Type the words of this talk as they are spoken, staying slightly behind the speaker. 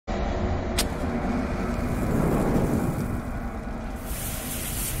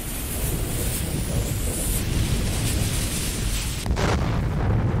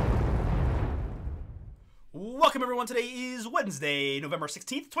Welcome everyone, today is Wednesday, November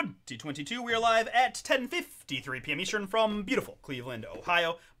 16th, 2022. We are live at 10:53 p.m. Eastern from beautiful Cleveland,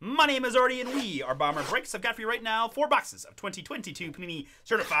 Ohio. My name is Artie and we are Bomber Breaks. I've got for you right now 4 boxes of 2022 Panini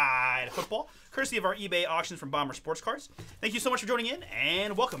Certified Football, courtesy of our eBay auctions from Bomber Sports Cards. Thank you so much for joining in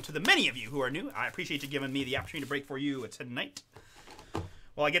and welcome to the many of you who are new. I appreciate you giving me the opportunity to break for you tonight.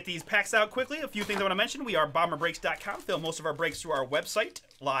 While I get these packs out quickly, a few things I want to mention. We are BomberBreaks.com. Film most of our breaks through our website.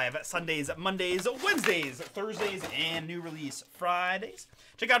 Live Sundays, Mondays, Wednesdays, Thursdays, and new release Fridays.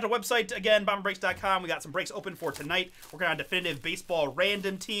 Check out our website, again, BomberBreaks.com. We got some breaks open for tonight. Working on a definitive baseball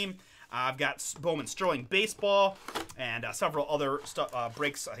random team. I've got Bowman Sterling Baseball and several other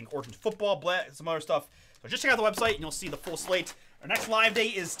breaks. I think Origins Football, some other stuff. So just check out the website and you'll see the full slate. Our next live day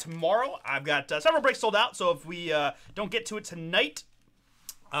is tomorrow. I've got several breaks sold out, so if we don't get to it tonight,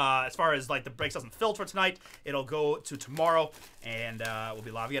 as far as like the breaks doesn't fill for tonight, it'll go to tomorrow, and we'll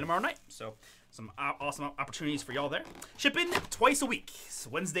be live again tomorrow night. So some awesome opportunities for y'all there. Shipping twice a week,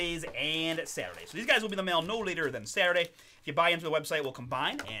 Wednesdays and Saturdays. So these guys will be in the mail no later than Saturday. If you buy into the website, we'll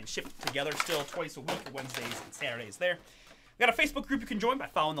combine and ship together still twice a week for Wednesdays and Saturdays there. We got a Facebook group you can join by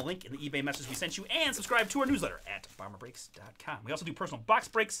following the link in the eBay message we sent you, and subscribe to our newsletter at BomberBreaks.com. We also do personal box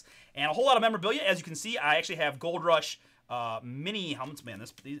breaks and a whole lot of memorabilia. As you can see, I actually have Gold Rush mini helmets. Man,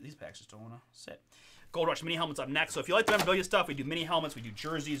 these packs just don't want to sit. Gold Rush mini helmets up next. So if you like the memorabilia stuff, we do mini helmets, we do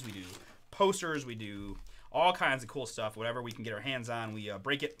jerseys, we do posters, we do all kinds of cool stuff. Whatever we can get our hands on, we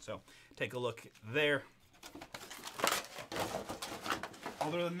break it. So take a look there.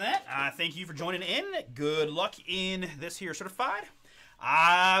 Other than that, thank you for joining in. Good luck in this here certified.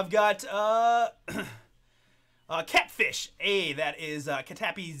 I've got Catfish A, that is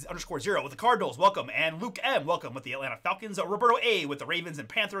Catappies _0 with the Cardinals, welcome. And Luke M, welcome with the Atlanta Falcons. Roberto A with the Ravens and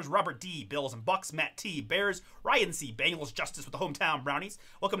Panthers. Robert D, Bills and Bucks. Matt T, Bears. Ryan C, Bengals. Justice with the Hometown Brownies.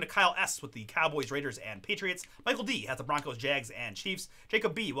 Welcome to Kyle S with the Cowboys, Raiders, and Patriots. Michael D has the Broncos, Jags, and Chiefs.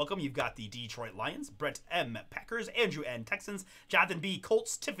 Jacob B, welcome. You've got the Detroit Lions. Brett M, Packers. Andrew N, Texans. Jonathan B,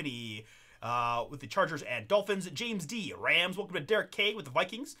 Colts. Tiffany with the Chargers and Dolphins. James D, Rams. Welcome to Derek K with the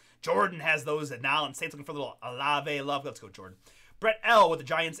Vikings. Jordan has those at now and Saints, looking for a little Alave love. Let's go, Jordan. Brett L with the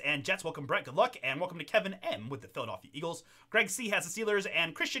Giants and Jets. Welcome, Brett. Good luck. And welcome to Kevin M with the Philadelphia Eagles. Greg C has the Steelers.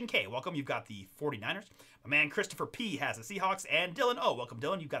 And Christian K, welcome. You've got the 49ers. My man Christopher P has the Seahawks. And Dylan O, welcome,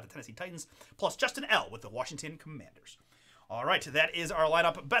 Dylan. You've got the Tennessee Titans. Plus Justin L with the Washington Commanders. All right, that is our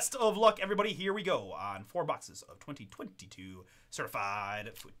lineup. Best of luck, everybody. Here we go on 4 boxes of 2022 Certified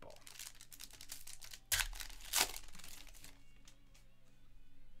Football.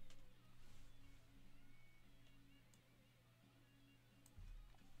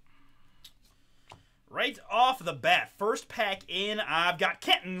 Right off the bat, first pack in, I've got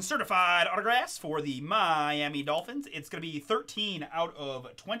Kenton Certified Autographs for the Miami Dolphins. It's going to be 13 out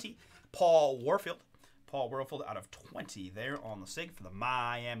of 20. Paul Warfield. Paul Warfield out of 20 there on the SIG for the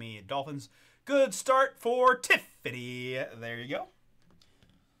Miami Dolphins. Good start for Tiffany. There you go.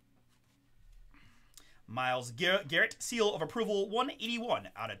 Miles Garrett, seal of approval, 181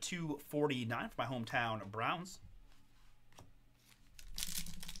 out of 249 for my hometown Browns.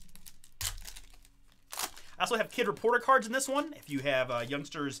 I also have kid reporter cards in this one. If you have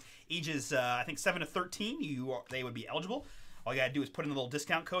youngsters ages, I think 7 to 13, they would be eligible. All you gotta do is put in the little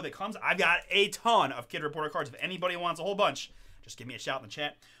discount code that comes. I've got a ton of kid reporter cards. If anybody wants a whole bunch, just give me a shout in the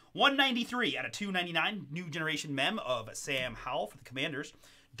chat. 193 out of 299, new generation mem of Sam Howell for the Commanders.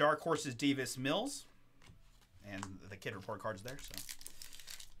 Dark Horses Davis Mills, and the kid report cards there. So.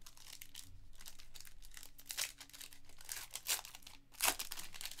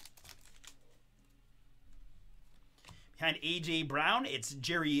 Behind A.J. Brown, it's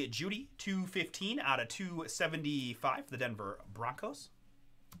Jerry Jeudy, 215 out of 275 for the Denver Broncos.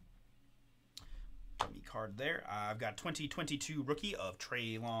 Dummy card there. I've got 2022 rookie of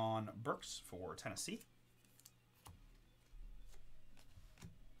Treylon Burks for Tennessee.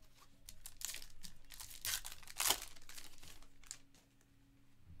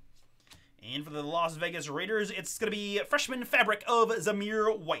 And for the Las Vegas Raiders, it's going to be freshman fabric of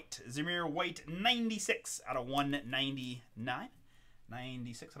Zamir White. Zamir White, 96 out of 199.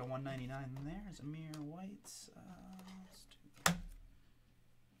 96 out of 199 there. Zamir White.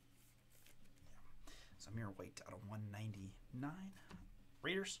 Zamir White out of 199.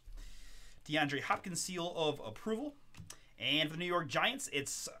 Raiders. DeAndre Hopkins, seal of approval. And for the New York Giants,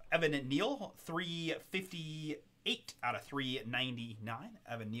 it's Evan Neal, 358 out of 399.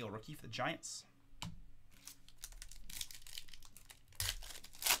 Evan Neal, rookie for the Giants.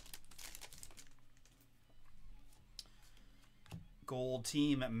 Gold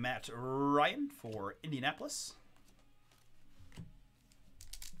team, Matt Ryan for Indianapolis.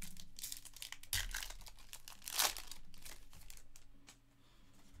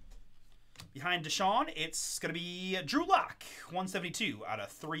 Behind Deshaun, it's going to be Drew Lock, 172 out of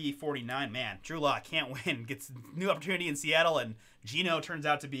 349. Man, Drew Lock can't win. Gets new opportunity in Seattle, and Geno turns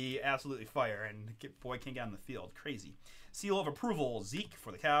out to be absolutely fire. And boy can't get on the field. Crazy. Seal of approval, Zeke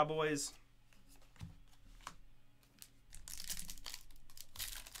for the Cowboys.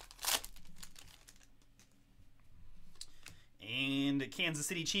 And Kansas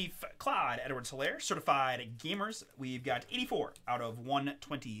City Chief Clyde Edwards-Helaire, certified gamers. We've got 84 out of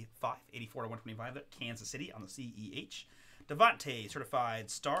 125. 84 to 125 at Kansas City on the CEH. Devontae, certified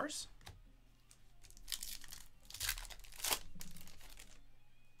stars.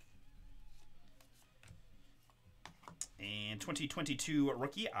 And 2022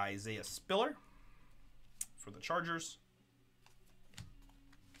 rookie Isaiah Spiller for the Chargers.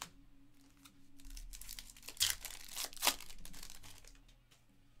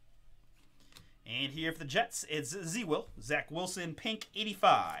 And here for the Jets, it's Z-Will, Zach Wilson, pink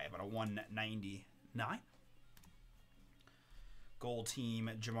 85 out of 199. Gold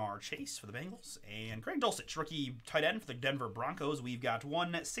team Jamar Chase for the Bengals. And Greg Dulcich, rookie tight end for the Denver Broncos. We've got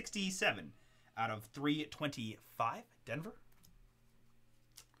 167 out of 325, Denver.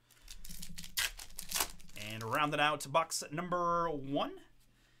 And rounded out box number 1. Going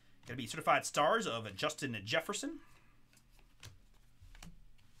to be certified stars of Justin Jefferson.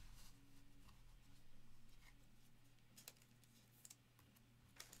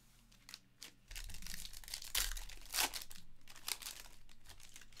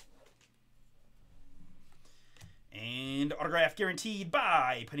 And autograph guaranteed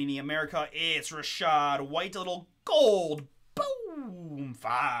by Panini America. It's Rachaad White, a little gold. Boom!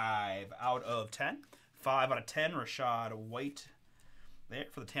 5 out of 10. 5 out of 10, Rachaad White there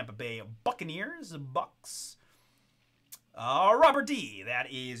for the Tampa Bay Buccaneers. Bucks. Robert D., that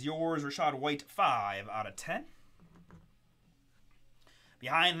is yours, Rachaad White, 5 out of 10.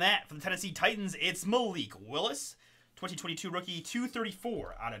 Behind that, for the Tennessee Titans, it's Malik Willis. 2022 rookie,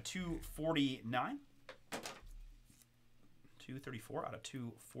 234 out of 249. 234 out of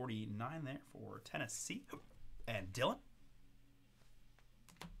 249 there for Tennessee. And Dylan.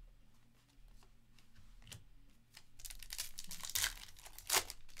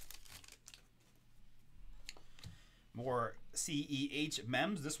 More CEH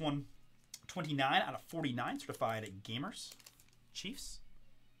mems. This one, 29 out of 49, certified gamers. Chiefs.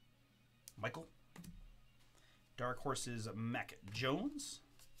 Michael. Dark Horses, Mac Jones.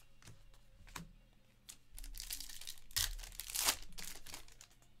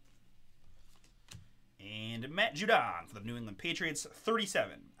 And Matt Judon for the New England Patriots,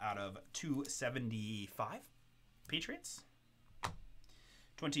 37 out of 275. Patriots.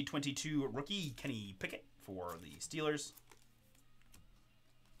 2022 rookie Kenny Pickett for the Steelers.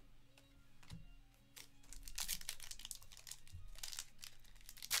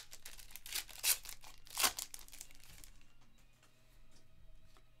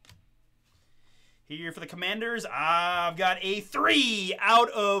 Here for the Commanders, I've got a 3 out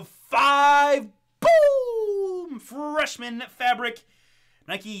of 5. Boom! Freshman fabric.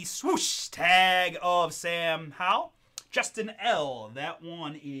 Nike swoosh tag of Sam Howell. Justin L., that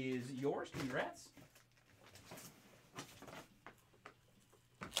one is yours. Congrats.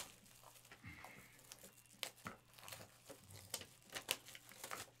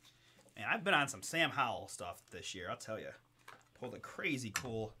 Man, I've been on some Sam Howell stuff this year, I'll tell you. Pulled a crazy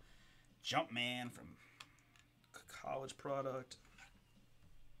cool Jumpman from college product.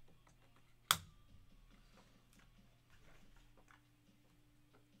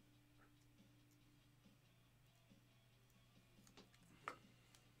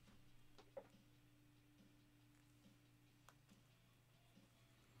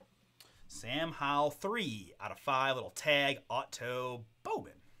 Sam Howell, 3 out of 5. Little tag, Otto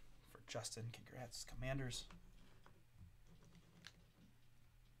Bowman for Justin. Congrats, Commanders.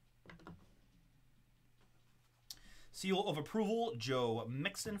 Seal of approval, Joe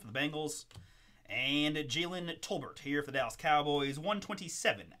Mixon for the Bengals. And Jalen Tolbert here for the Dallas Cowboys.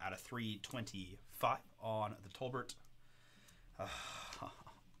 127 out of 325 on the Tolbert. I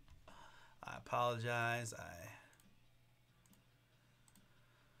apologize.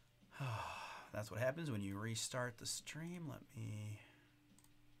 That's what happens when you restart the stream. Let me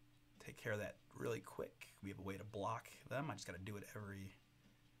take care of that really quick. We have a way to block them. I just got to do it every...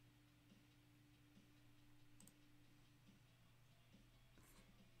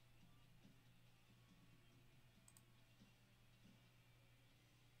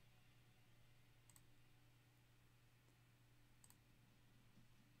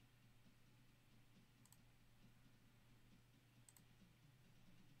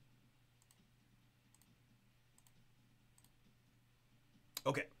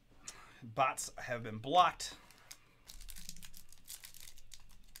 Okay, Bots have been blocked.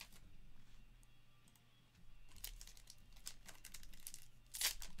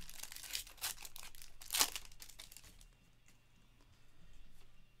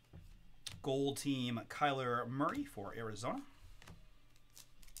 Gold team, Kyler Murray for Arizona.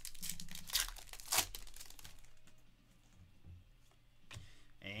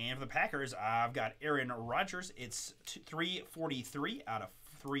 And for the Packers, I've got Aaron Rodgers. It's 343 out of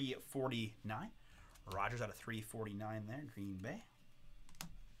 349. Rodgers out of 349 there, Green Bay.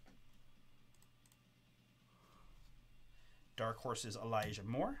 Dark Horses, Elijah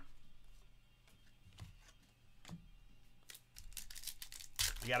Moore.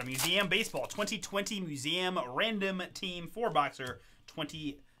 We got a Museum Baseball 2020 Museum Random Team 4-boxer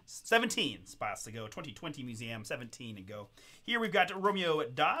 2017 spots to go. 2020 Museum 17 to go. Here we've got Romeo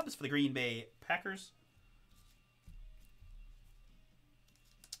Doubs for the Green Bay Packers.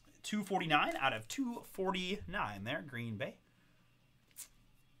 249 out of 249 there, Green Bay.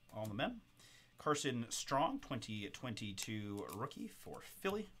 All the men. Carson Strong, 2022 rookie for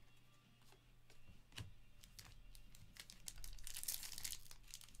Philly.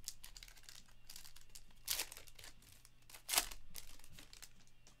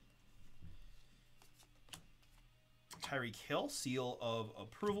 Tyreek Hill, seal of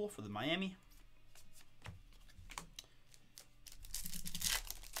approval for the Miami.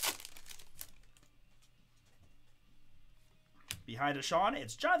 Behind Deshaun,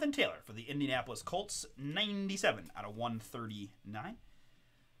 it's Jonathan Taylor for the Indianapolis Colts, 97 out of 139.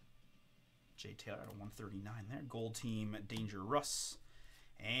 Jay Taylor out of 139 there. Gold team, Danger Russ.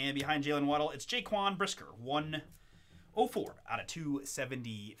 And behind Jalen Waddle, it's Jaquan Brisker, 104 out of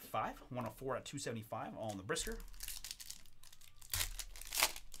 275. 104 out of 275 on the Brisker.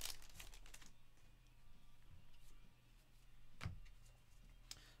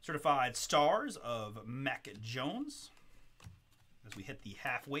 Certified Stars of Mac Jones. As we hit the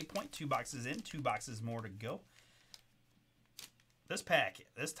halfway point, 2 boxes in, 2 boxes more to go. This pack,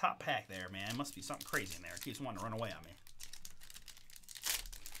 this top pack there, man, must be something crazy in there. It keeps wanting to run away on me.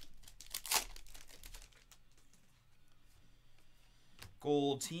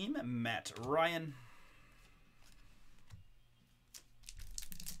 Gold team, Matt Ryan.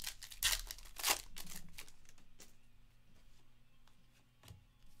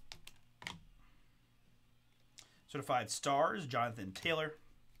 Certified Stars, Jonathan Taylor.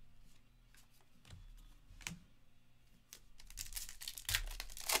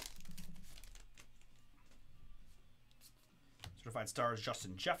 Certified Stars,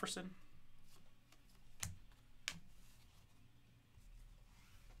 Justin Jefferson.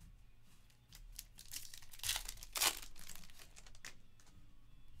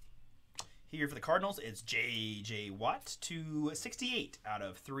 Here for the Cardinals, it's J.J. Watt, 268 out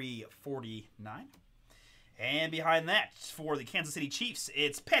of 349. And behind that, for the Kansas City Chiefs,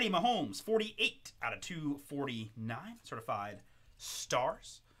 it's Patty Mahomes, 48 out of 249. Certified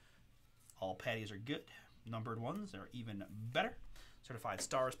Stars. All Patties are good. Numbered ones are even better. Certified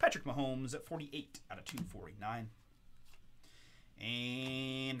Stars, Patrick Mahomes at 48 out of 249.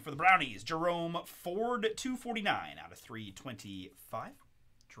 And for the Brownies, Jerome Ford, 249 out of 325.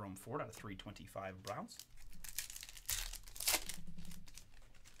 Jerome Ford out of 325 Browns.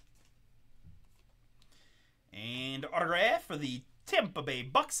 And autograph for the Tampa Bay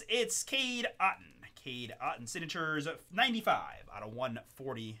Bucks, it's Cade Otton. Cade Otton signatures, 95 out of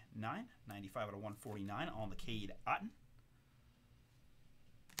 149. 95 out of 149 on the Cade Otton.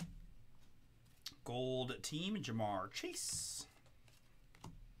 Gold team, Jamar Chase.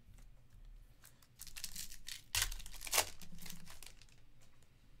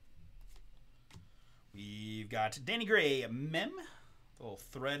 We've got Danny Gray, Mem. Little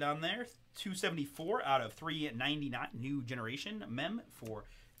thread on there. 274 out of 399. New generation Mem for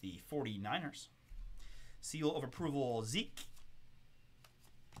the 49ers. Seal of approval, Zeke.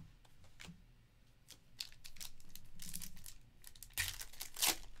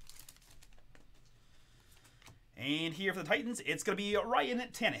 And here for the Titans, it's going to be Ryan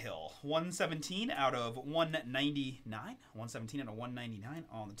Tannehill. 117 out of 199. 117 out of 199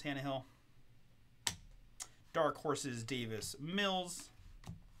 on the Tannehill. Dark Horses, Davis Mills.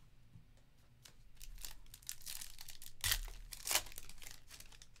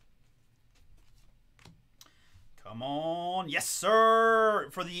 Come on. Yes, sir.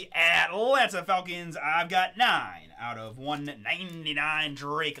 For the Atlanta Falcons, I've got 9 out of 199.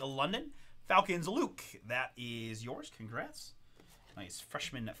 Drake London. Falcons, Luke. That is yours. Congrats. Nice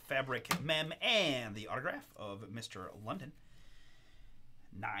freshman fabric mem and the autograph of Mr. London.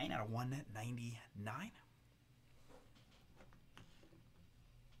 9 out of 199.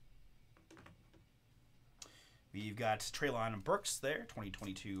 We've got Treylon Burks there,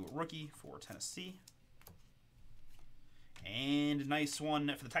 2022 rookie for Tennessee. And a nice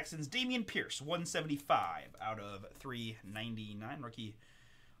one for the Texans, Dameon Pierce, 175 out of 399, rookie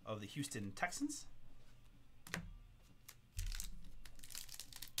of the Houston Texans.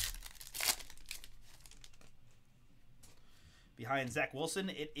 Behind Zach Wilson,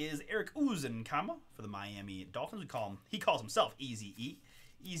 it is Eric Uzenkama for the Miami Dolphins. He calls himself Easy E.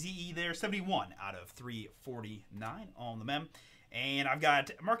 Easy E there, 71 out of 349 on the mem. And I've got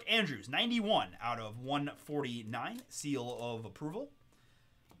Mark Andrews, 91 out of 149. Seal of approval.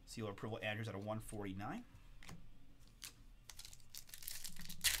 Seal of approval, Andrews out of 149.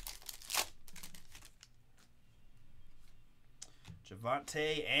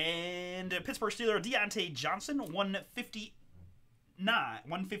 Javonte and Pittsburgh Steelers, Deontay Johnson,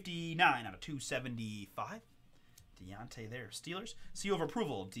 159 out of 275. Deontay there, Steelers. Seal of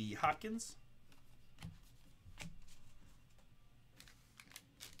approval, D. Hopkins.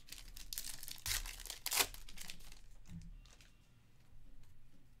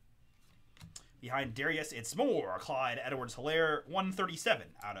 Behind Darius, it's more Clyde Edwards-Helaire, 137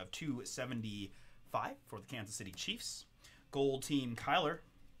 out of 275 for the Kansas City Chiefs. Gold team Kyler.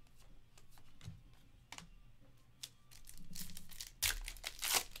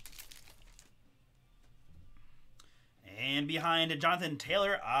 And behind Jonathan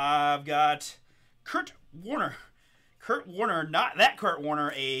Taylor, I've got Kurt Warner. Kurt Warner, not that Kurt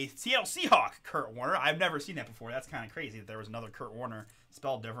Warner, a Seattle Seahawk Kurt Warner. I've never seen that before. That's kind of crazy that there was another Kurt Warner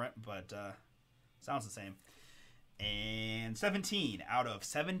spelled different, but sounds the same. And 17 out of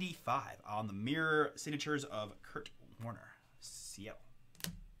 75 on the mirror signatures of Kurt Warner, Seattle.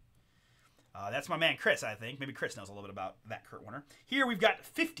 That's my man Chris, I think. Maybe Chris knows a little bit about that Kurt Warner. Here we've got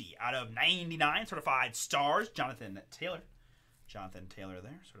 50 out of 99 certified stars. Jonathan Taylor. Jonathan Taylor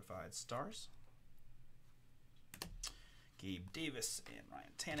there, certified stars. Gabe Davis and Ryan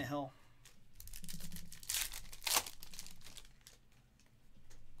Tannehill.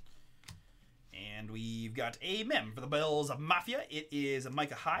 And we've got a mem for the Bills of Mafia. It is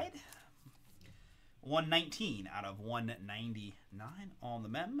Micah Hyde. 119 out of 199 on the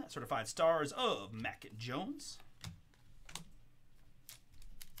mem. Certified stars of Mac Jones.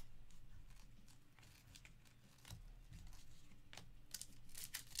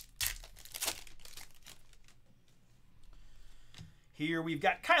 Here we've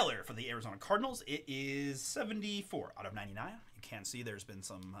got Kyler for the Arizona Cardinals. It is 74 out of 99. You can see there's been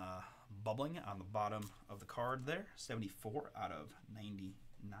some bubbling on the bottom of the card there. 74 out of 99.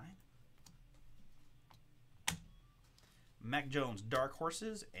 Mac Jones, Dark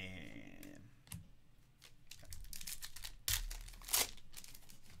Horses, and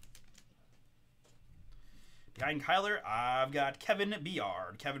behind Kyler, I've got Kevin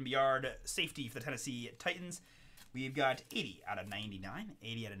Byard. Kevin Byard, safety for the Tennessee Titans. We've got 80 out of 99.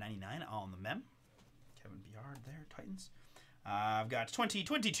 80 out of 99 on the mem. Kevin Byard there, Titans. I've got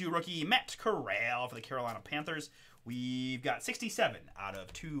 2022 rookie Matt Corral for the Carolina Panthers. We've got 67 out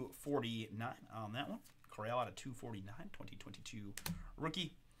of 249 on that one. Corral out of 249, 2022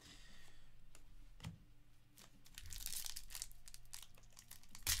 rookie.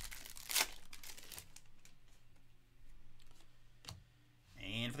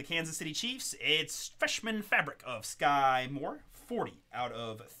 And for the Kansas City Chiefs, it's freshman fabric of Sky Moore, 40 out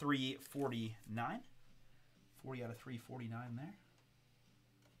of 349. 40 out of 349 there.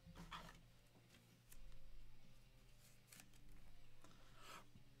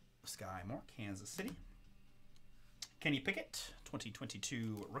 Sky Moore, Kansas City. Kenny Pickett,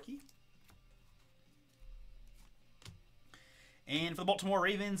 2022 rookie. And for the Baltimore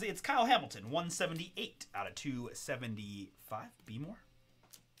Ravens, it's Kyle Hamilton, 178 out of 275. Be more.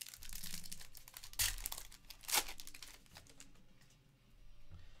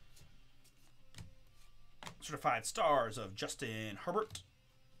 Certified stars of Justin Herbert.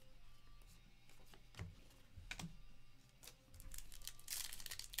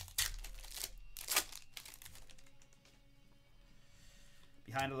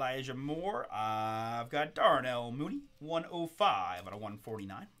 Behind Elijah Moore, I've got Darnell Mooney, 105 out of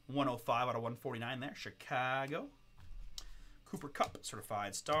 149. 105 out of 149 there, Chicago. Cooper Kupp,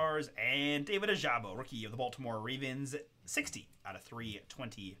 certified stars. And David Ajabo, rookie of the Baltimore Ravens, 60 out of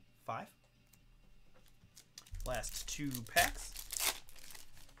 325. Last two packs.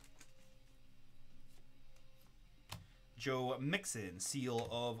 Joe Mixon, seal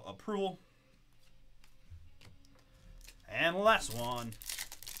of approval. And last one.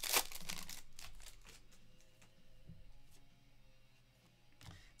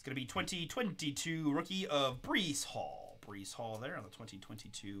 It's going to be 2022 rookie of Breece Hall. Breece Hall there on the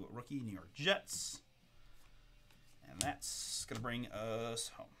 2022 rookie, New York Jets. And that's going to bring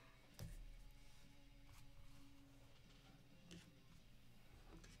us home.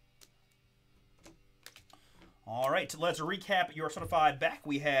 All right, let's recap your certified back.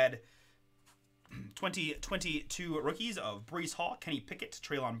 We had 2022 rookies of Breece Hall, Kenny Pickett,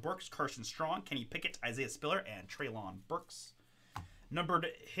 Treylon Burks, Carson Strong, Kenny Pickett, Isaiah Spiller, and Treylon Burks. Numbered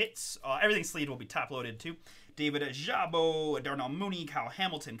hits, everything sleeved will be top-loaded too. David Ajabo, Darnell Mooney, Kyle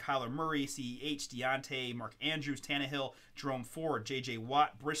Hamilton, Kyler Murray, CEH, Deontay, Mark Andrews, Tannehill, Jerome Ford, J.J.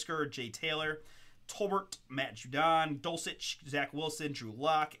 Watt, Brisker, Jay Taylor, Tolbert, Matt Judon, Dulcich, Zach Wilson, Drew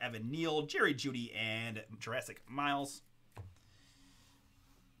Lock, Evan Neal, Jerry Jeudy, and Jurassic Miles.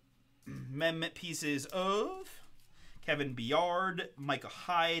 Mem pieces of Kevin Byard, Micah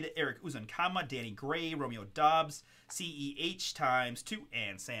Hyde, Eric Uzankama, Danny Gray, Romeo Dobbs, CEH ×2,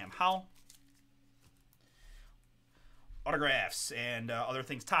 and Sam Howell. Autographs and other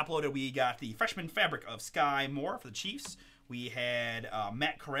things top-loaded. We got the freshman fabric of Sky Moore for the Chiefs. We had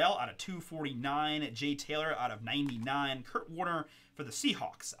Matt Corral out of 249, Jay Taylor out of 99, Kurt Warner for the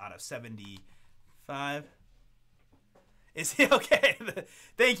Seahawks out of 75. Is he okay?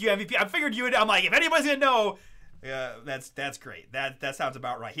 Thank you, MVP. I figured you would. I'm like, if anybody's gonna know, that's great. That sounds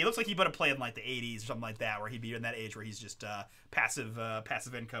about right. He looks like he better play in like the 80s or something like that, where he'd be in that age where he's just passive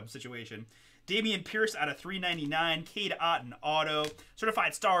income situation. Damian Pierce out of 399, Cade Otton auto,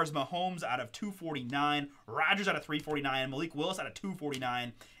 certified stars Mahomes out of 249, Rodgers out of 349, Malik Willis out of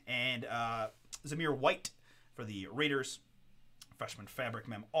 249, and Zamir White for the Raiders. Freshman fabric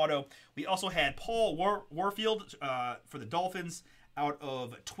mem auto. We also had Paul Warfield for the Dolphins out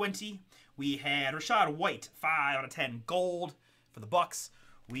of 20. We had Rashad White 5 out of 10 gold for the Bucks.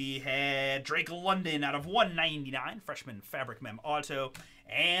 We had Drake London out of 199 freshman fabric mem auto.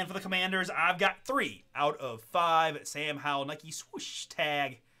 And for the Commanders, I've got 3 out of 5 Sam Howell Nike swoosh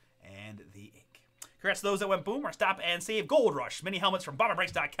tag and the ink. Congrats to those that went boom or stop and save. Gold Rush mini helmets from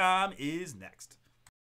BomberBreaks.com is next.